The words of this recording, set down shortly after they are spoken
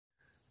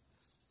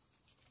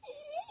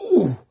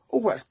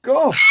let's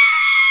go.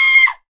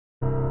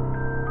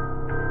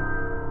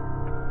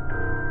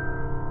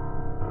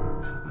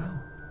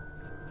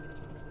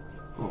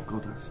 Oh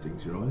God, that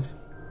stings your eyes.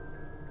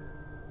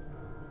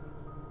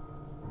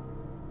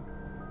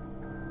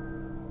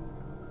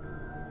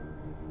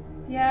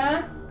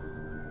 Yeah?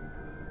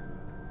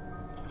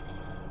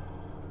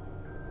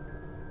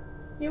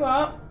 You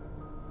up?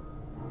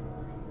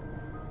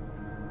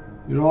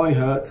 Your eye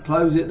hurts,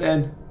 close it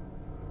then.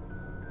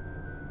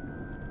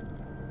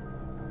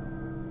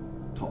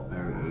 Top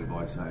parental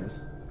advice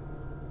is.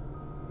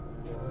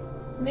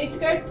 Need to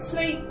go to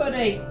sleep,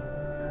 buddy.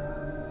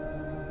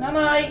 Night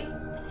night.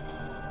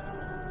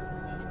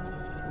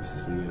 This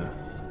is the,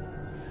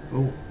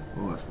 oh,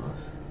 that's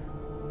nice.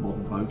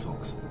 Modern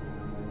Botox.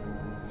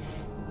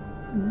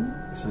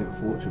 You save a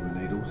fortune with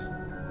needles.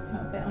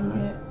 A bit on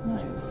your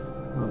nose.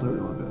 No, I don't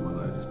really want a bit on my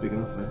nose, it's big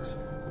enough, thanks.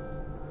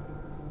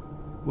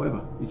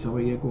 Whatever, you tell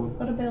me, yeah, go on.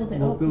 Got to build it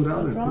Well, up. build It's it got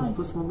up to dry. then,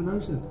 put some on my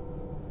nose then.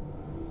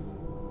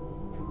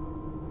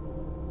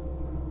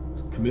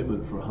 It's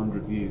commitment for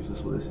 100 views,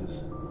 that's what this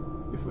is.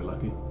 If we're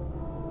lucky.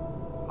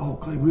 Oh,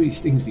 God, it really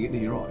stings to get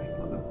near your eye.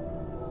 Like that.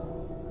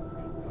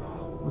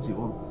 What do you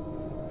want?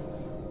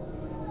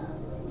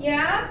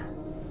 Yeah?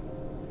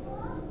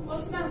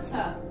 What's the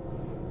matter?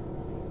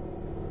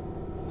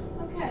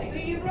 Okay, were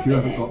you rubbing If you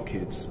haven't it? got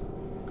kids,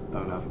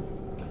 don't have them.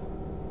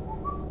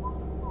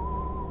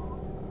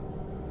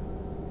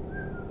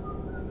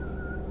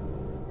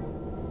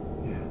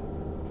 Yeah,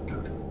 go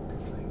to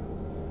sleep.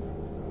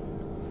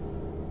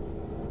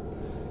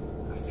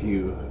 A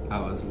few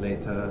hours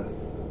later,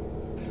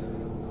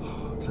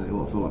 oh, I'll tell you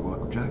what, I feel like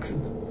Michael Jackson.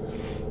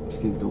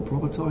 Skin's all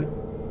proper tight.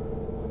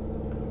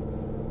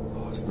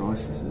 Oh, it's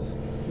nice, this is.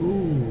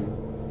 Ooh.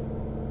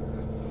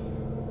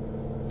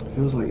 It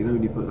feels like, you know,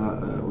 when you put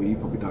that, well, you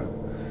probably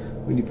don't.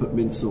 When you put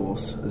mint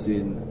sauce, as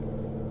in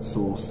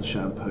sauce, the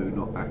shampoo,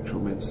 not actual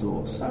mint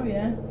sauce. Oh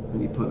yeah.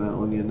 When you put that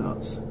on your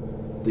nuts,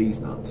 these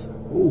nuts.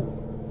 Oh,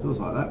 feels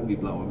like that when you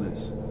blow on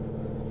this.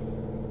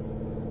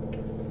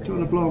 Do you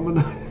want to blow on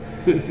my nose?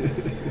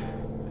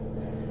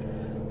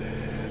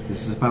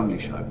 This is a family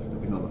show.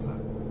 There'll be none of that.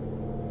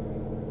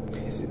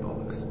 Is it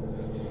bollocks?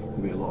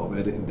 There'll be a lot of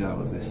editing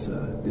down of this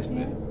this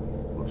bit.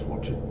 I'll just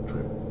watch it,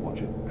 trim, watch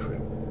it,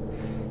 trim.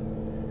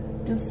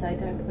 Just say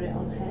don't put it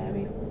on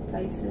hairy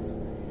places.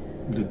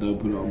 Then don't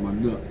put it on my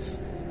nuts.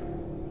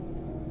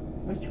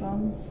 Which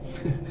ones?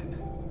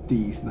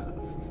 These nuts.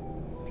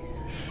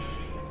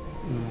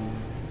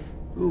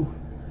 Ooh.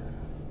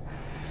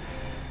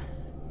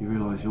 You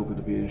realise you're going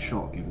to be in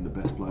shock giving the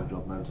best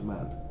blowjob known to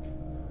man.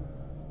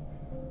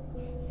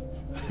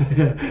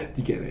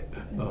 Do you get it?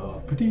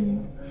 Oh,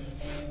 pa-ding.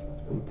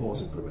 I'm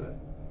pausing for a minute.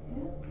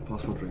 Yeah.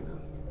 Pass my drink then.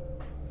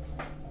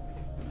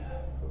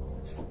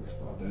 Let's put this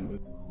bar down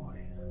with.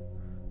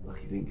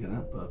 Lucky you didn't get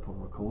that burp on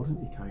recording.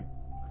 You came.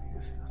 Bloody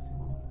disgusting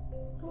woman.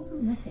 That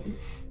wasn't me.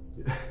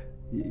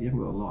 You haven't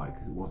got a lie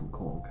because it wasn't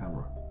caught on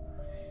camera.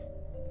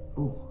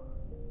 Oh.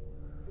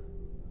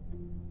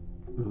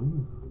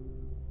 Ooh.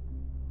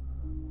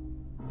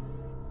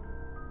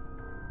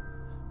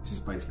 This is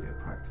basically a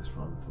practice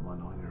run for my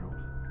 9-year-old.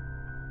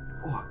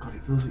 Oh God,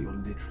 it feels like you're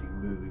literally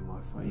moving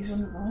my face. You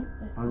wouldn't like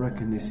this. I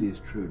reckon this is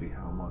truly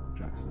how Michael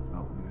Jackson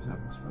felt when he was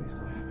having his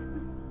FaceTime.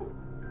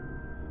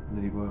 And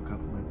then he woke up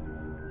and went,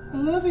 I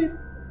love it.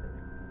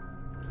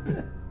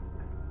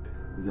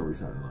 Is that what he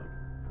sounded like?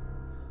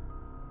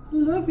 I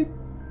love it.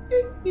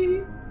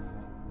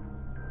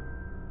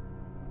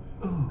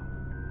 Oh.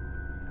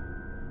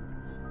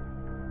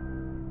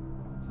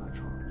 Was that a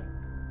charge?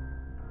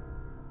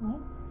 What?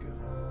 Good.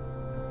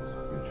 It's a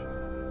fridge.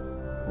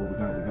 Oh, we're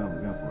going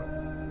for it.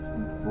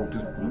 Well,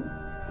 just a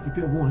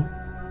bit of warning.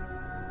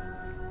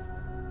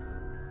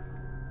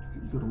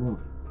 You got a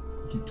warning.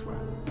 You twat.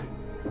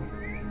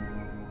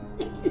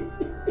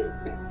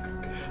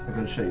 I'm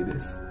going to show you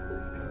this.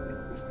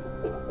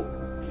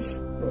 Just,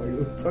 right,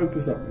 you'll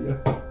focus up here.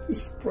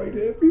 Just sprayed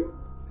it everywhere.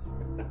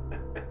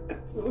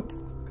 It's all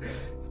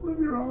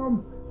over your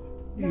arm.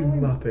 You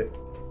muppet.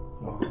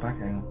 Oh, back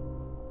angle.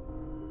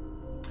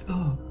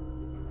 Oh,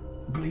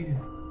 I'm bleeding.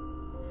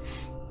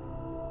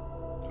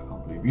 I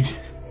can't believe you.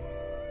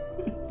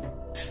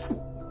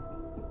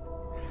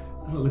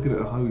 It's like looking at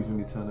a hose when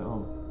you turn it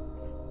on.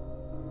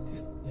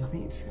 I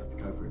think you just have to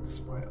go for it and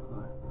spray it. I don't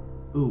know.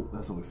 Oh,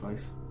 that's on my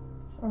face.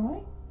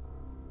 Alright.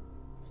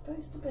 It's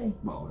supposed to be.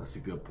 Well, that's a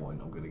good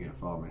point. I'm going to get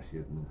far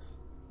messier than this.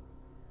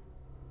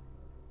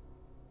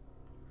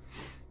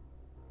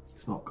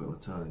 It's not going to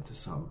turn into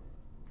some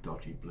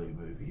dodgy blue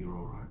movie. You're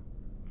all right.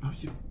 Oh,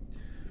 you. I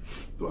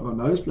thought I got a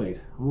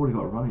nosebleed. I've already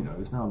got a runny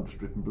nose. Now I'm just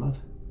dripping blood.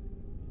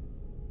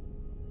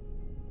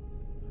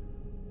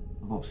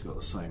 I've obviously got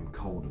the same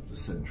cold of the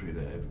century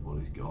that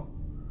everybody's got.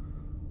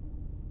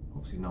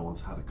 Obviously no one's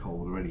had a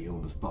cold or any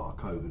illness but a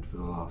COVID for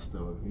the last,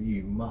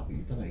 you muppet,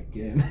 you've done it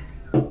again.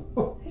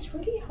 It's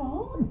really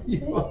hard.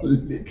 You are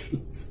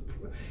literally,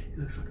 it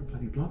looks like a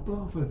bloody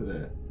bloodbath over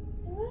there.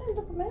 Oh,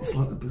 look at me. It's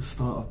like the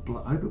start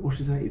of, I hope it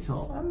washes out your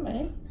top. And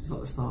me. It's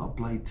like the start of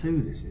Blade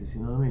 2, this is,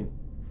 you know what I mean?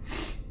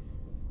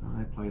 And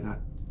they play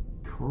that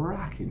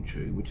cracking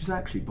tune, which is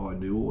actually by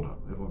New Order.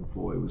 Everyone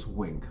thought it was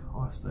Wink,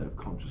 Higher State of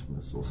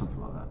Consciousness or something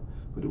like that,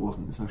 but it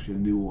wasn't. It's actually a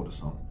New Order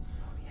song.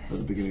 At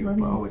the beginning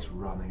of oh, it's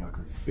running. I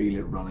can feel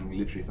it running.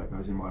 Literally, if that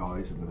goes in my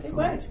eyes, I'm going to feel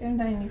like it's going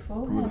down your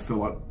forehead. I'm going to feel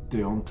like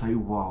Deontay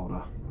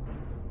Wilder.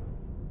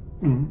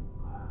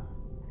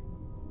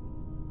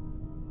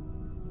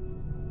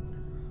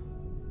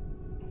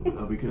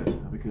 That'll be good.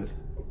 That'll be good.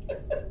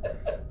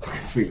 I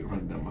can feel it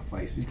running down my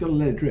face. But you've got to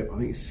let it drip. I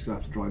think it's just going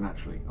to have to dry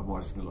naturally.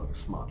 Otherwise, it's going to look like a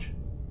smudge.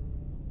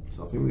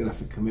 So I think we're going to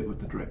have to commit with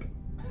the drip.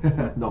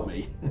 Not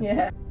me.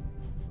 Yeah.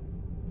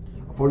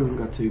 I probably wouldn't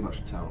go too much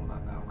to town on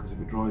that now, because if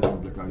it dries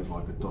and it goes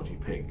like a dodgy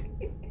pig,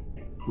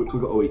 we've got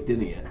to eat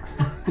dinner yet.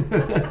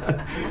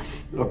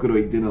 I've got to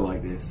eat dinner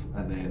like this,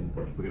 and then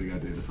we're going to go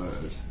do the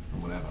photos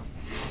and whatever.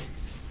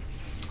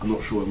 I'm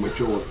not sure in which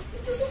order.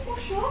 It doesn't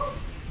wash off.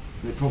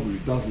 It probably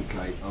doesn't,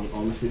 Kate.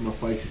 Honestly, my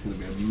face is going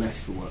to be a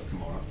mess for work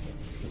tomorrow.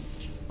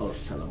 I'll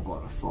just tell them I'm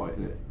going to fight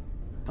in it.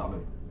 Done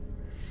him.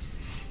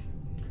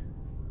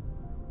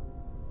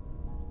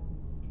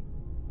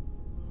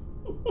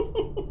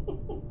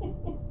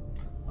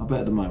 I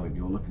bet at the moment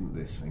you're looking at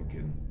this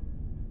thinking,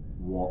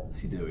 what's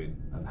he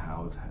doing and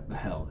how the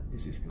hell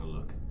is this going to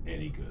look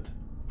any good?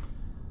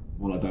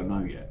 Well, I don't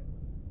know yet.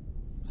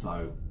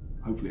 So,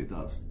 hopefully it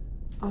does.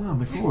 Oh,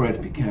 my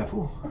forehead, be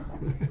careful.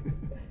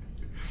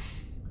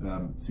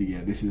 So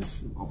yeah, this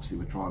is, obviously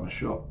we're trying a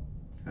shot.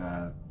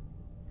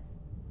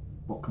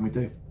 What can we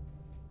do?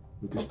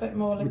 Just a bit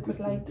more liquid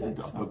latex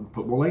on.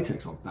 Put more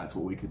latex on, that's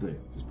what we could do.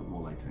 Just put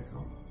more latex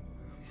on.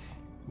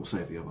 We'll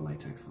save the other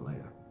latex for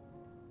later.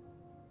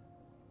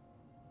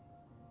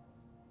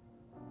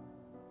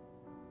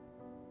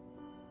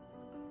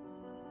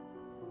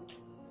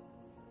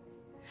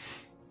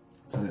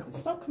 So, yeah.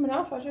 It's not coming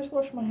off, I just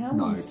washed my hands.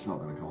 No, it's not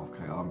going to come off,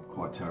 Kate. I'm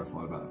quite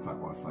terrified about the fact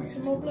my face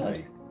is going to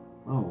be...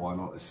 Oh, why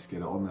not? Let's just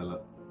get it on there,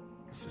 look.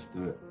 Let's just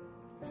do it.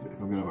 If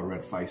I'm going to have a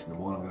red face in the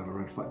morning, I'm going to have a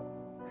red face.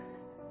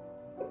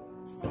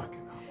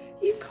 Fucking hell.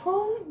 You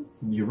can't.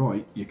 You're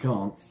right, you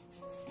can't.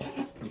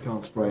 You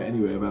can't spray it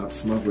anywhere without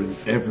smothering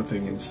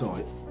everything in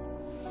sight.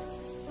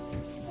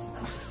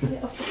 Get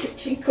it off the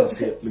kitchen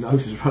cupboards. My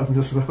nose is running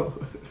as well.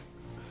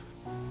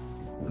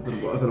 I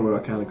don't know where I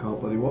can and can't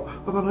bloody what.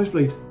 I've got a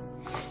nosebleed.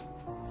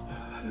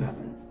 You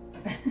haven't.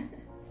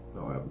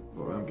 No, I haven't.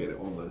 Well, I'm getting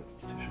it on the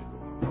tissue.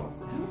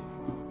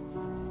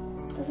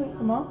 Doesn't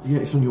come off. Yeah,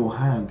 it's on your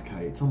hand,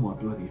 Kate. It's on my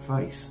bloody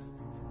face.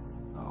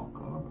 Oh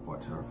god, I'm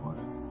quite terrified.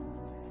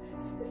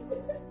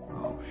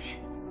 Oh shit.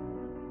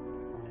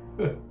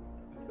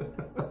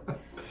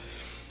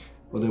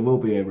 Well, there will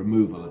be a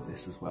removal of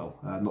this as well.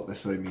 Not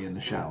necessarily me in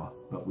the shower,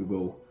 but we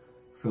will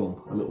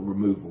film a little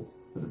removal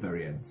at the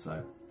very end.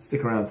 So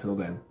stick around till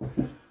then.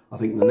 I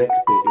think the next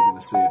bit you're going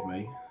to see of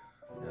me,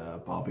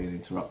 bar being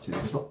interrupted,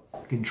 it's not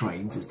fucking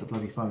trains, it's the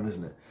bloody phone,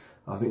 isn't it?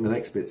 I think the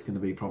next bit's going to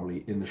be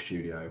probably in the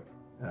studio,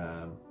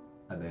 and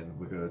then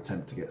we're going to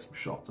attempt to get some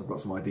shots. I've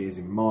got some ideas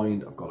in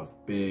mind. I've got a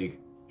big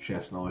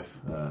chef's knife,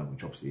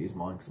 which obviously is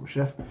mine because I'm a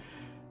chef.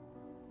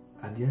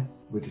 And yeah,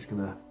 we're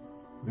gonna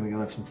go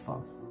have some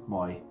fun.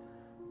 My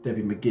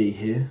Debbie McGee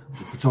here,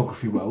 the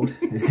photography world,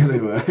 is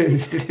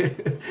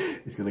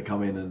gonna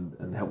come in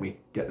and help me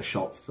get the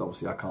shots, because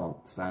obviously I can't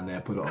stand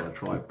there, put it on a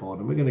tripod,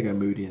 and we're gonna go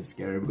moody and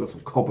scary. We've got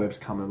some cobwebs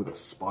coming, we've got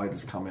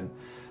spiders coming.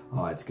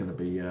 Oh, it's gonna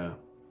be, oh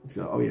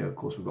yeah, of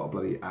course we've got a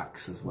bloody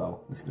axe as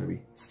well. It's gonna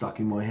be stuck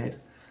in my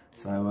head.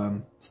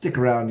 So stick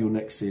around, you'll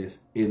next see us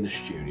in the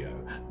studio.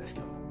 Let's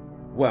go.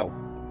 Well,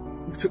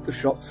 we've took the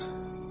shots,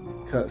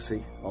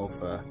 courtesy of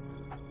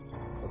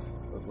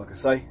like I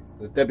say,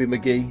 the Debbie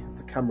McGee of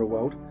the camera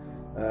world.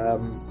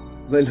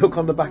 They look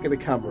on the back of the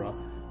camera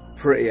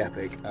pretty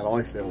epic, and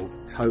I feel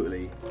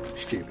totally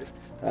stupid.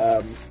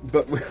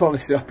 But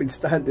honestly, I've been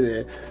standing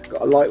here,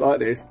 got a light like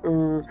this,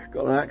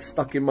 got an axe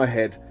stuck in my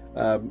head.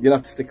 You'll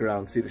have to stick around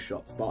and see the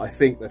shots, but I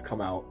think they've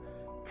come out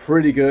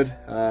pretty good.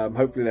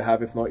 Hopefully they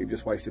have. If not, you've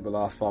just wasted the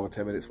last 5 or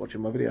 10 minutes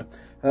watching my video.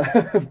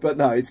 But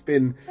no, it's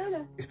been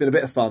a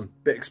bit of fun,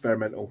 bit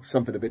experimental,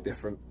 something a bit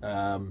different.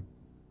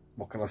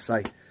 What can I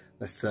say?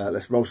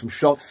 Let's roll some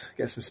shots,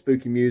 get some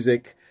spooky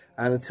music,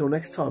 and until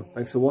next time,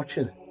 thanks for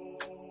watching.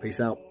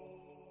 Peace out.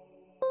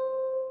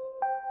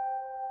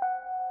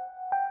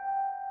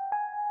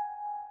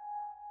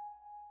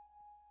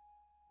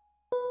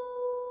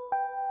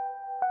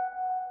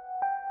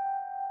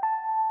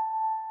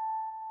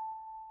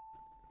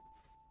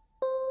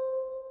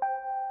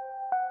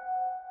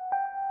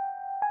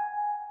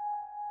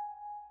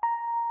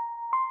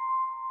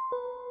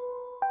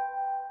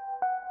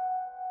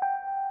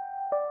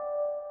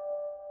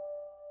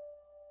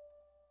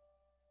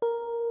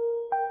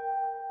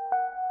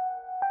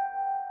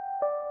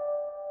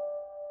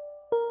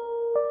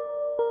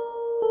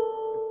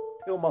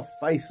 Peel my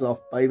face off,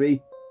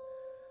 baby.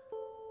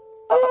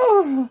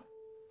 Oh,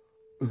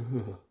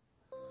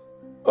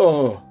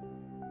 oh,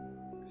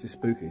 this is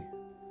spooky.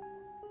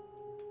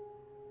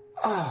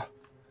 Ah,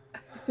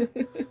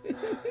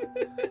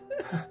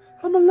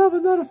 I'm a lover,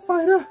 not a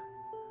fighter,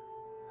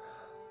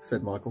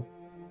 said Michael.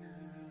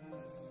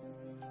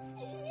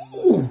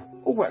 Oh,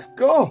 let's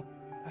go.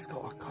 That's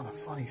got a kind of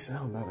funny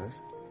sound, that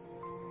is.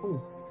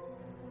 Oh.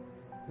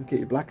 You get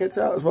your blackheads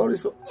out as well.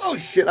 Just, oh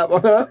shit, that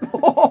one hurt.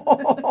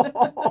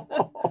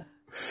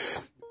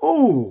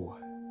 Oh.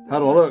 How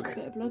do I look?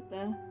 Bit of blood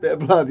there. Bit of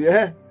blood,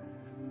 yeah?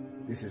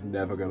 This is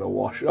never going to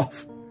wash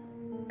off.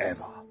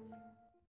 Ever.